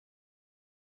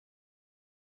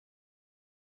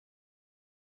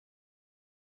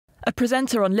A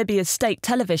presenter on Libya's state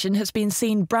television has been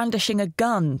seen brandishing a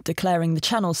gun, declaring the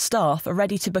channel's staff are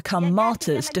ready to become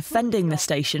martyrs defending the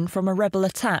station from a rebel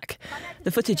attack.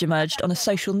 The footage emerged on a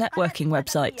social networking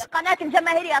website.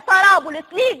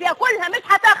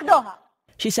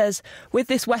 She says, "With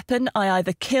this weapon, I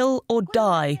either kill or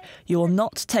die. You will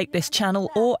not take this channel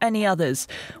or any others.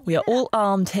 We are all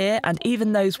armed here, and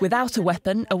even those without a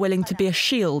weapon are willing to be a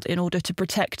shield in order to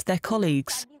protect their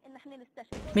colleagues."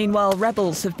 Meanwhile,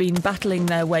 rebels have been battling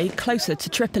their way closer to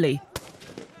Tripoli.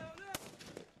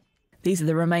 These are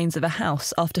the remains of a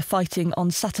house after fighting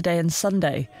on Saturday and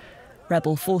Sunday.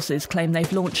 Rebel forces claim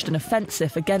they've launched an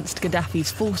offensive against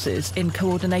Gaddafi's forces in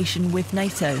coordination with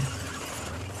NATO.